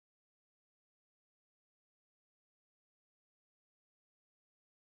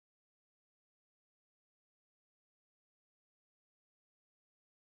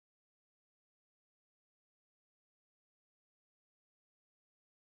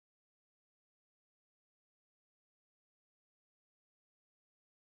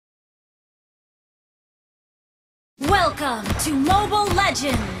Welcome to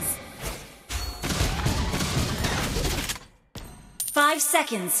MobileLegends! 5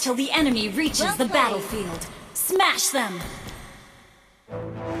 seconds till the enemy reaches the battlefield. Smash them!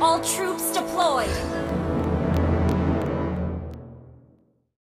 All troops deployed!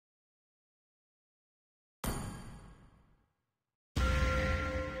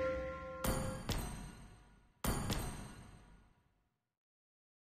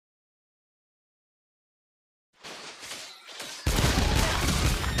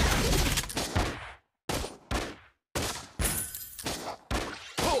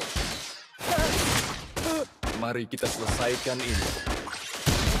 Mari kita selesaikan ini.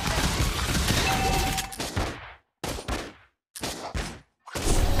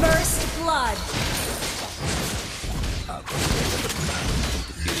 First blood. Aku hanya bertahan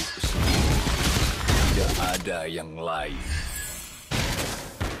untuk diriku sendiri. Tidak ada yang lain.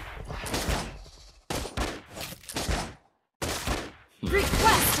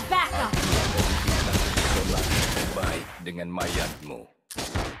 Request backup. Sholat terbaik dengan mayatmu.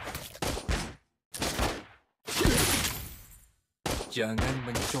 Jangan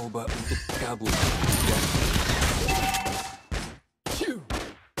mencoba untuk kabur.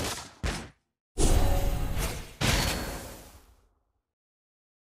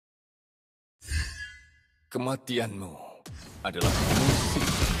 Kematianmu adalah musik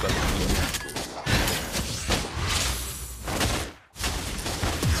bagi telingaku.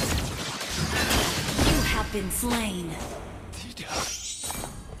 You have been slain. Tidak.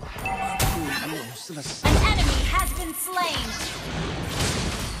 Aku belum selesai. An enemy has been slain.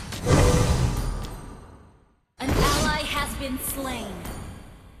 An ally has been slain.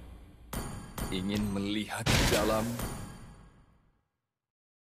 Ingin melihat ke dalam.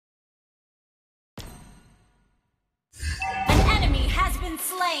 An enemy has been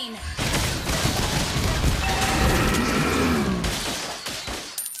slain.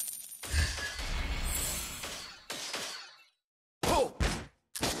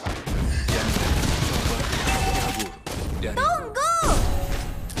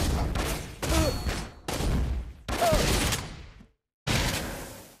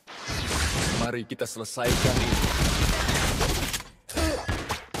 Mari kita selesaikan ini.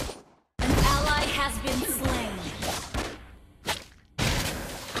 An ally has been slain.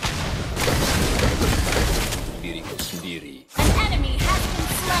 Diriku sendiri. An enemy has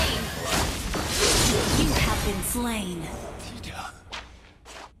been slain. You have been slain. Tidak.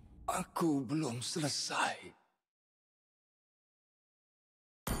 Aku belum selesai.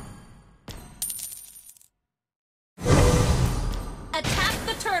 Attack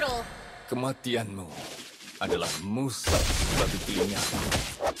the turtle. Kematianmu adalah musik bagi telingaku.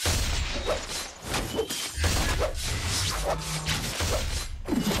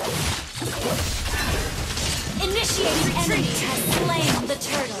 Initiating enemy has slain the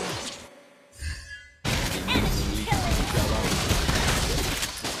turtle. Enemy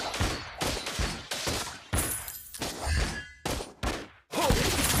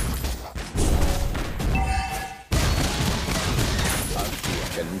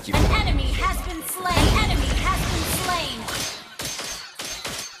killing. An enemy has been slain. Enemy has been slain.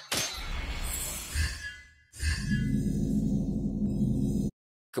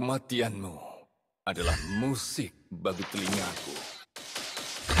 Kematianmu adalah musik bagi telingaku.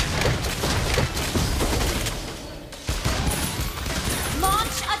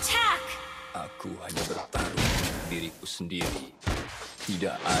 Launch attack. Aku hanya bertarung untuk diriku sendiri.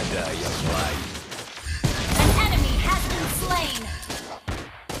 Tidak ada yang lain. An enemy has been slain.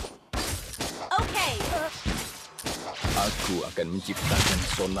 Aku akan menciptakan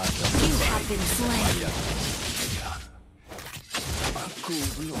sonata mayat. Aku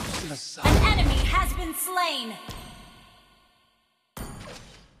belum selesai. An enemy has been slain.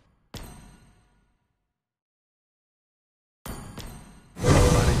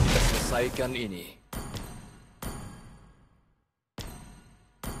 Mari kita selesaikan ini.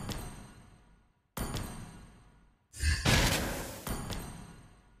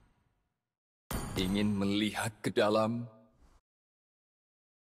 Ingin melihat ke dalam.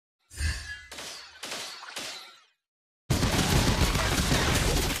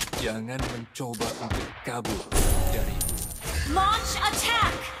 Jangan mencoba untuk kabur dariku. Launch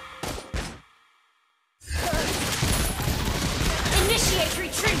attack. Initiate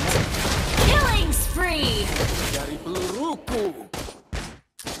retreat. Killing spree. Dari peluruku.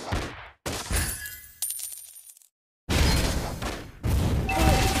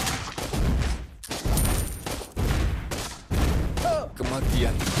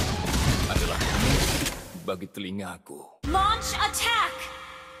 Kematian adalah musik bagi telingaku. Launch attack!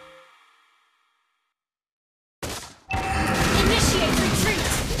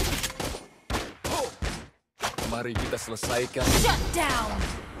 Mari kita selesaikan. Shut down.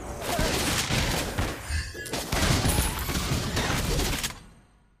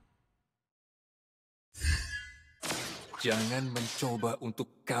 Jangan mencoba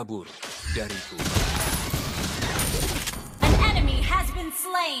untuk kabur dariku. An enemy has been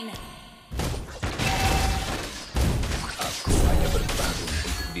slain. Aku hanya bertarung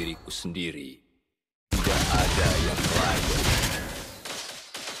untuk diriku sendiri. Tidak ada yang lain.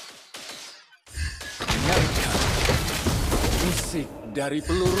 Dengarkan musik dari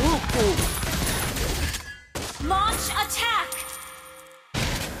peluruku. Launch attack.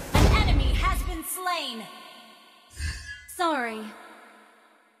 An enemy has been slain. Sorry.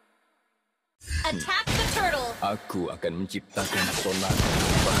 Attack the turtle. Aku akan menciptakan sonata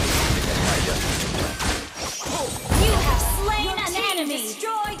terbaik dengan mayat. You have slain an enemy.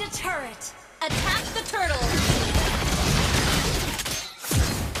 Destroyed a turret. Attack the turtle.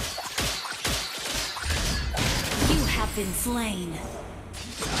 You have been slain.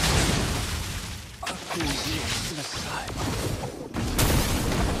 Aku belum selesai.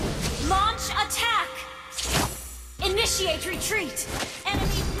 Launch attack. Initiate retreat.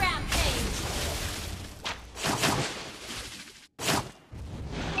 Enemy rampage.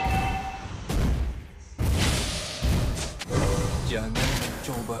 Jangan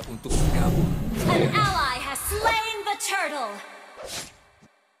mencoba untuk kabur. An ally has slain the turtle.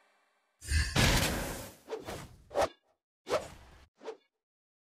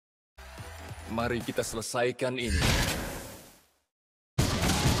 Mari kita selesaikan ini.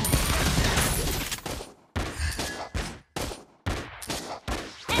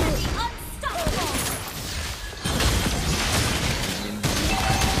 Enemy unstoppable. Ingin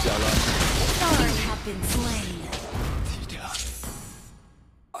jalan. Sorry, have been slain. Tidak.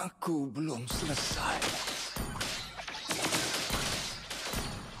 Aku belum selesai.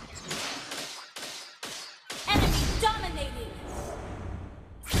 Enemy dominating.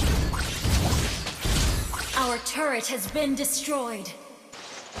 Our turret has been destroyed.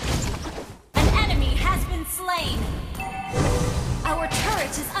 An enemy has been slain. Our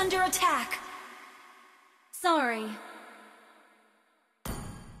turret is under attack. Sorry.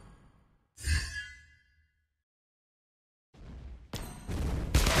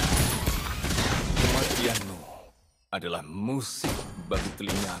 Kematianmu adalah musik bagi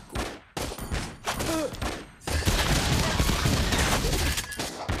telingaku.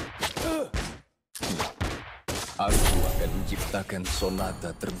 Aku akan menciptakan sonata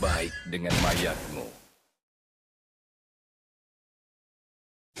terbaik dengan mayatmu.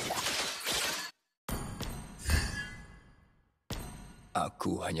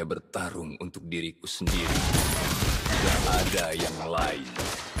 Aku hanya bertarung untuk diriku sendiri. Tidak ada yang lain.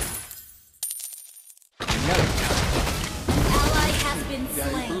 Dengarkan Ally has been dari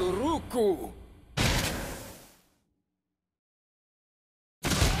slain. peluruku.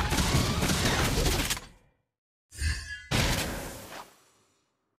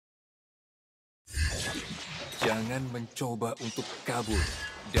 Jangan mencoba untuk kabur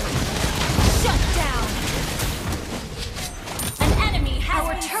dari Shut down. An enemy has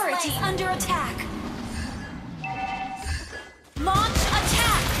Our turret is under attack. Launch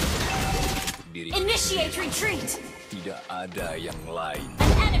attack. diri. Initiate retreat. Tidak ada yang lain.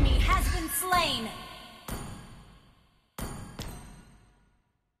 An enemy has been slain.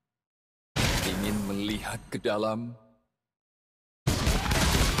 Ingin melihat ke dalam?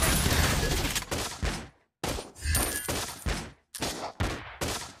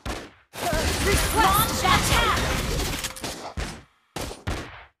 Launch attack.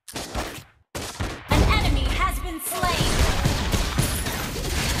 An enemy has been slain.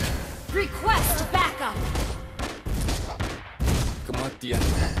 Request backup. Kematian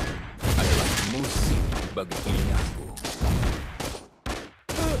adalah musik bagi telingaku.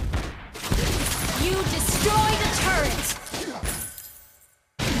 You destroyed a turret.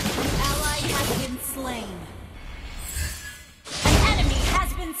 Ally has been slain. An enemy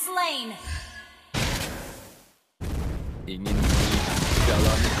has been slain. Ingin melihat ke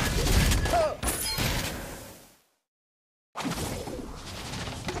dalam?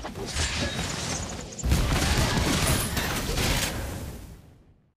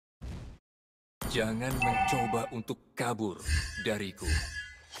 Jangan mencoba untuk kabur dariku.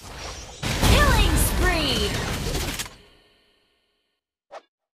 Killing spree.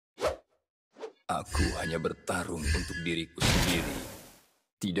 Aku hanya bertarung untuk diriku sendiri.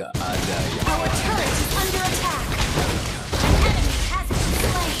 Tidak ada yang Our turret is under attack. An enemy has been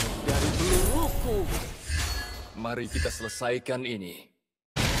slain. dari peluruku. Mari kita selesaikan ini.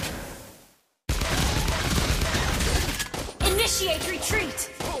 Initiate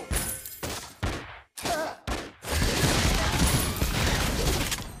retreat.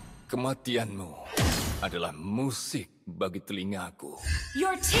 Kematianmu adalah musik bagi telingaku.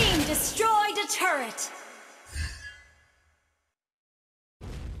 Your team destroyed a turret.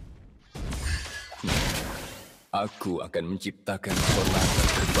 Aku akan menciptakan sonata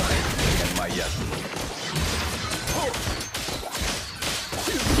terbaik dengan mayatmu.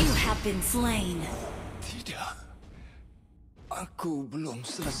 You have been slain. Tidak. Aku belum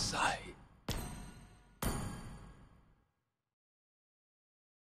selesai.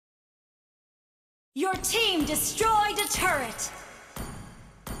 Your team destroyed a turret.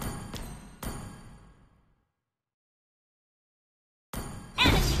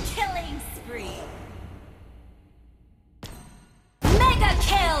 Enemy killing spree. Mega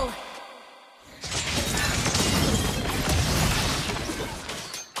kill.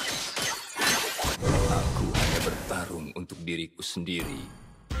 Aku hanya bertarung untuk diriku sendiri.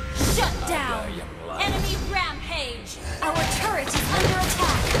 Shut down. Enemy rampage. Our turret is under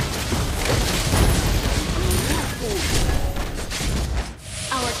attack.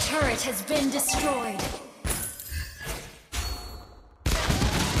 Our turret has been destroyed.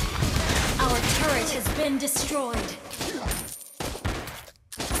 Our turret has been destroyed.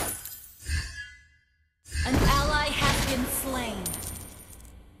 An ally has been slain.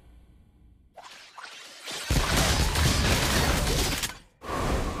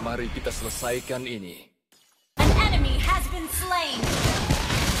 Mari kita selesaikan ini. An enemy has been slain.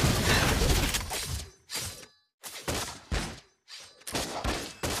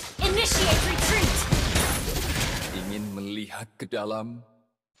 Initiate retreat. Ingin melihat ke dalam?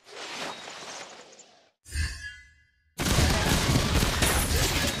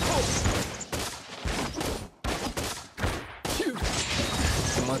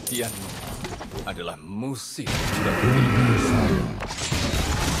 Kematianmu adalah musik bagi telinga saya.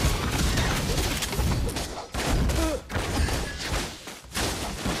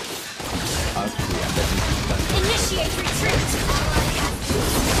 Aku akan menciptakan Initiate retreat.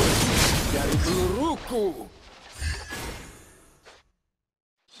 dari peluruku.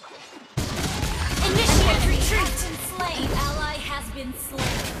 Initiate retreat. Slain. Ally has been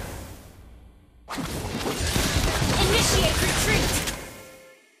slain. Initiate retreat.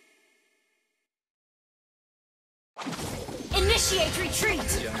 Initiate retreat.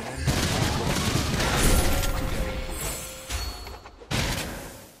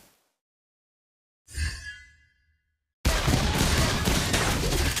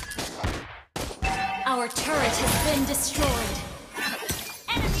 Our turret has been destroyed.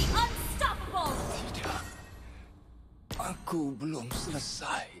 Enemy unstoppable. Tidak. Aku belum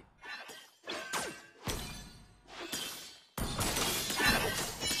selesai.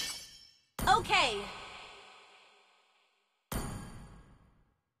 Okay.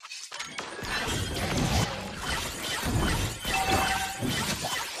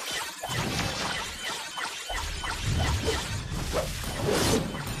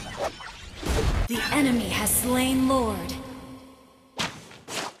 The enemy has slain Lord.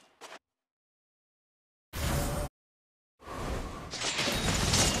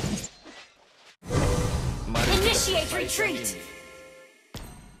 Mari kita Initiate selesaikan retreat. ini.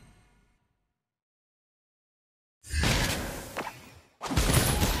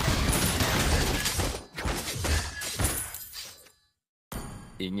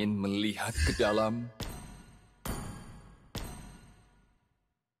 Ingin melihat ke dalam?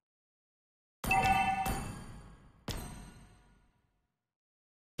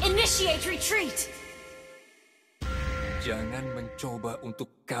 Initiate retreat. Jangan mencoba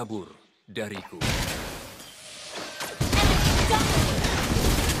untuk kabur dariku.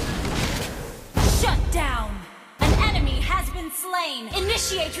 Shut down. An enemy has been slain.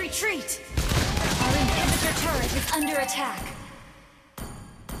 Initiate retreat. Our inhibitor turret is under attack.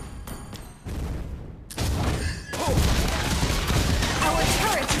 Our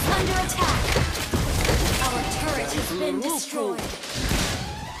turret is under attack. Our turret has been destroyed.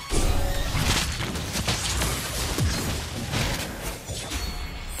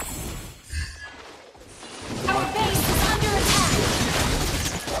 Our base is under attack.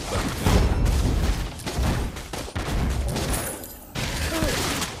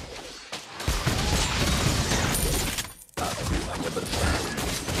 Aku hanya bertarung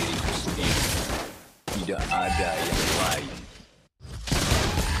untuk diriku sendiri. Tidak ada yang lain.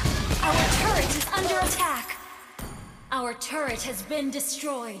 Our turret is under attack. Our turret has been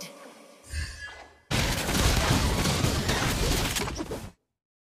destroyed.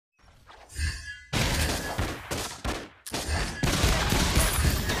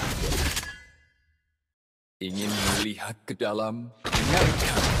 Ingin melihat ke dalam? Nggk.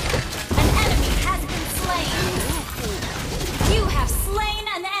 An enemy has been slain. You have slain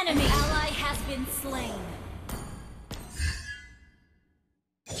an enemy. been slain.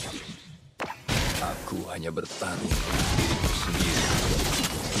 Aku hanya bertarung untuk diriku sendiri.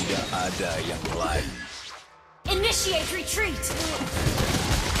 Tidak ada yang lain. Initiate retreat.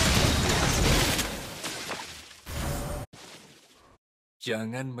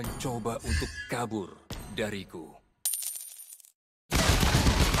 Jangan mencoba untuk kabur dariku.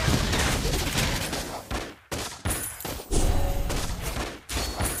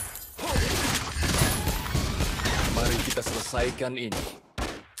 Mari kita selesaikan ini.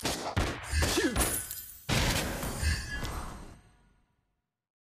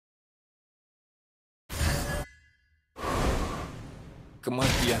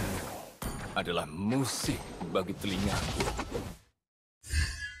 Kematianmu adalah musik bagi telingaku.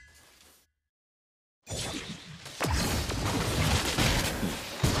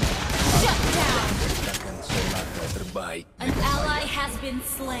 Shut down. Menciptakan sonata terbaik. An ally has been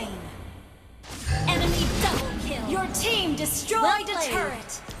slain. Enemy double kill. Your team destroyed a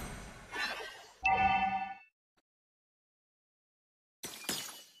turret.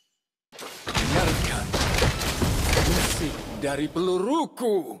 Dengarkan musik dari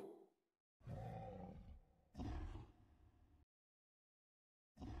peluruku.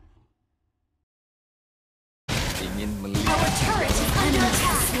 Ingin Our melihat turret is under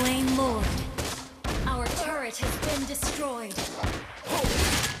attack. Slain Lord. Our turret has been destroyed.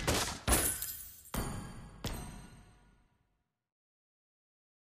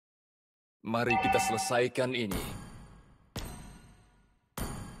 Mari kita selesaikan ini.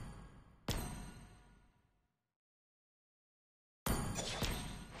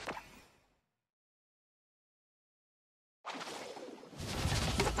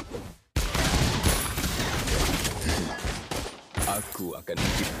 Aku akan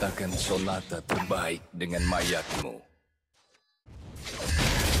menciptakan sonata terbaik dengan mayatmu.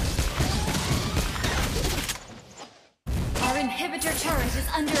 Our inhibitor turret is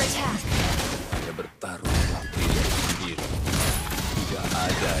under attack. Hanya bertarung untuk diriku sendiri. Tidak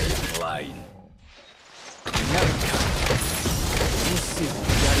ada yang lain. Dengarkan musik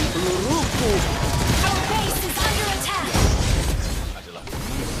dari peluruku. Our base is under attack. Adalah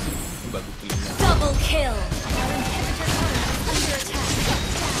musik bagi telinga. Double kill. Our inhibitor turret is under attack.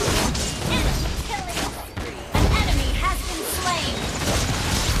 Enemy killing spree. An enemy has been slain.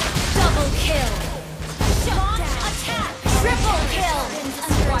 Double kill. Shut down. Attack. Triple kill.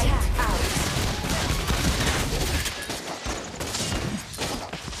 Under attack.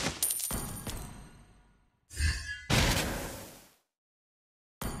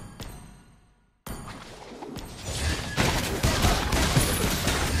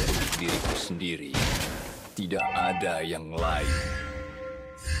 Diriku sendiri. Tidak ada yang lain.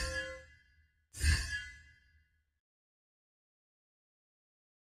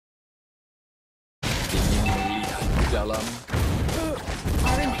 Ingin melihat ke dalam.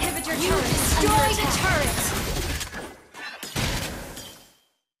 Our inhibitor turret is under attack.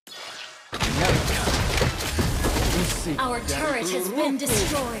 Dengarkan musik Our dari turret has been peluruku.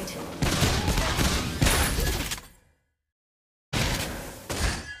 destroyed.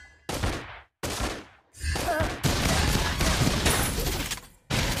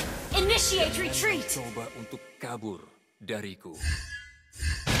 Initiate retreat. Coba untuk kabur dariku.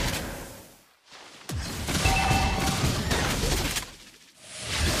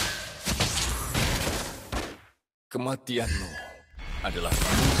 Kematianmu adalah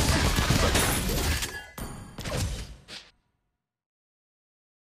musik bagi telingaku.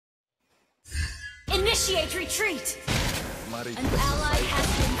 Initiate retreat. Mari An kita ally selesaikan. has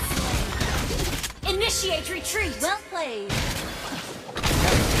been slain. Initiate retreat. Well played.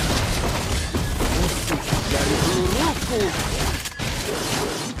 Musik dari peluruku.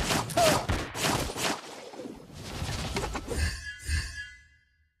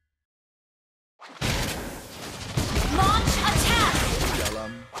 Launch attack.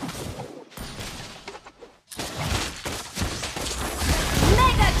 Dalam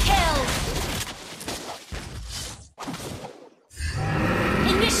Mega kill.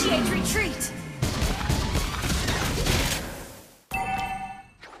 Initiate retreat.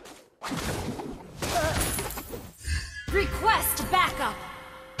 Request backup.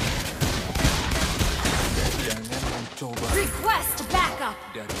 jangan mencoba Request backup.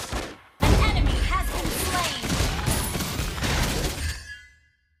 dari An enemy has been slain.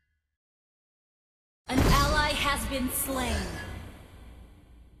 An ally has been slain.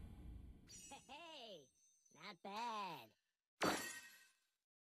 Hey, not bad.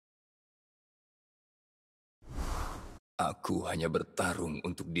 Aku hanya bertarung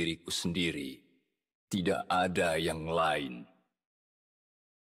untuk diriku sendiri. Tidak ada yang lain.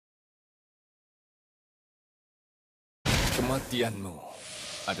 Kematianmu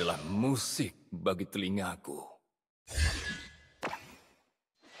adalah musik bagi telingaku.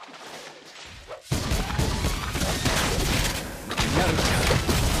 Dengarkan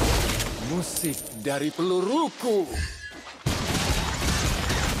musik dari peluruku.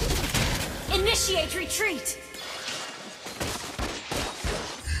 Initiate retreat.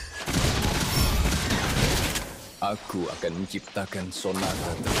 Aku akan menciptakan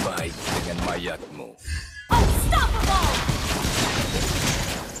sonata terbaik dengan mayatmu. Unstoppable!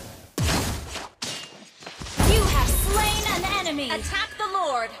 You have slain an enemy. Attack the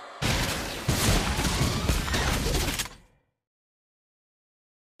Lord.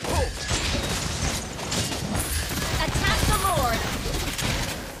 Attack the Lord.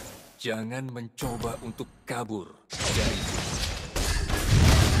 Jangan mencoba untuk kabur dariku.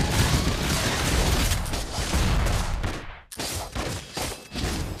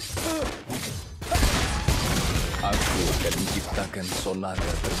 Aku akan menciptakan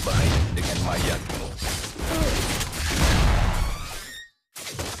sonata terbaik dengan mayatmu.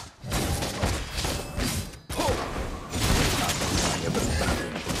 Aku hanya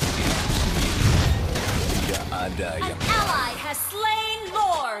bertarung untuk diriku sendiri. Tidak ada An yang ally has slain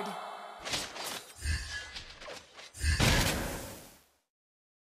Lord.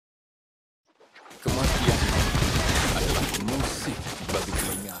 Kematian adalah musik bagi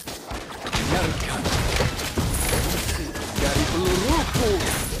telingaku. Dengarkan musik dari peluruku.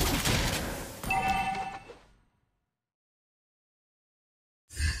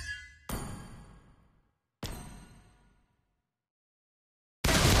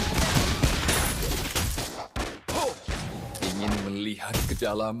 Ingin melihat ke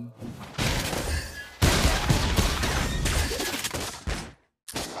dalam?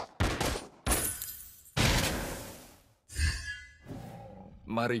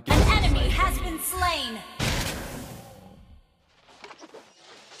 Mari kita An enemy selesaikan has ini. been slain.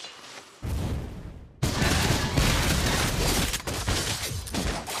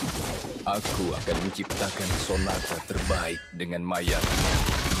 Aku akan menciptakan sonata terbaik dengan mayatmu.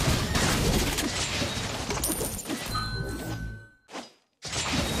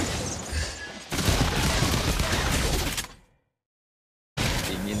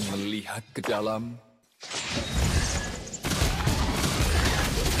 Ingin melihat ke dalam?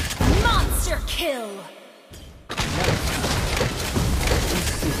 Monster kill.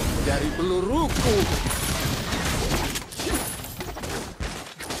 Musik dari peluruku.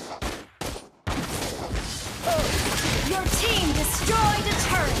 Your team destroyed a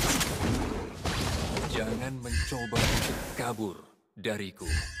turret. Jangan mencoba untuk kabur dariku.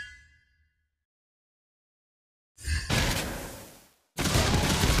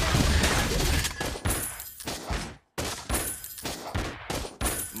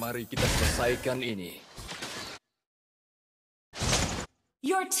 Mari kita selesaikan ini.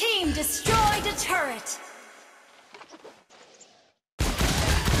 Your team destroyed a turret.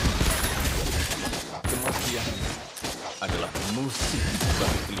 Kematian adalah musik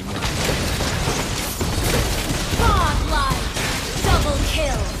bagi telinga. Godlike. Double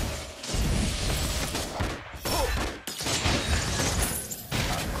kill.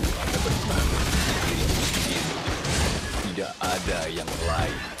 Aku akan bertarung untuk diriku sendiri. Tidak ada yang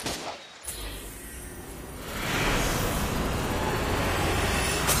lain.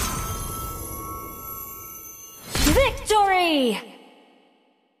 Victory!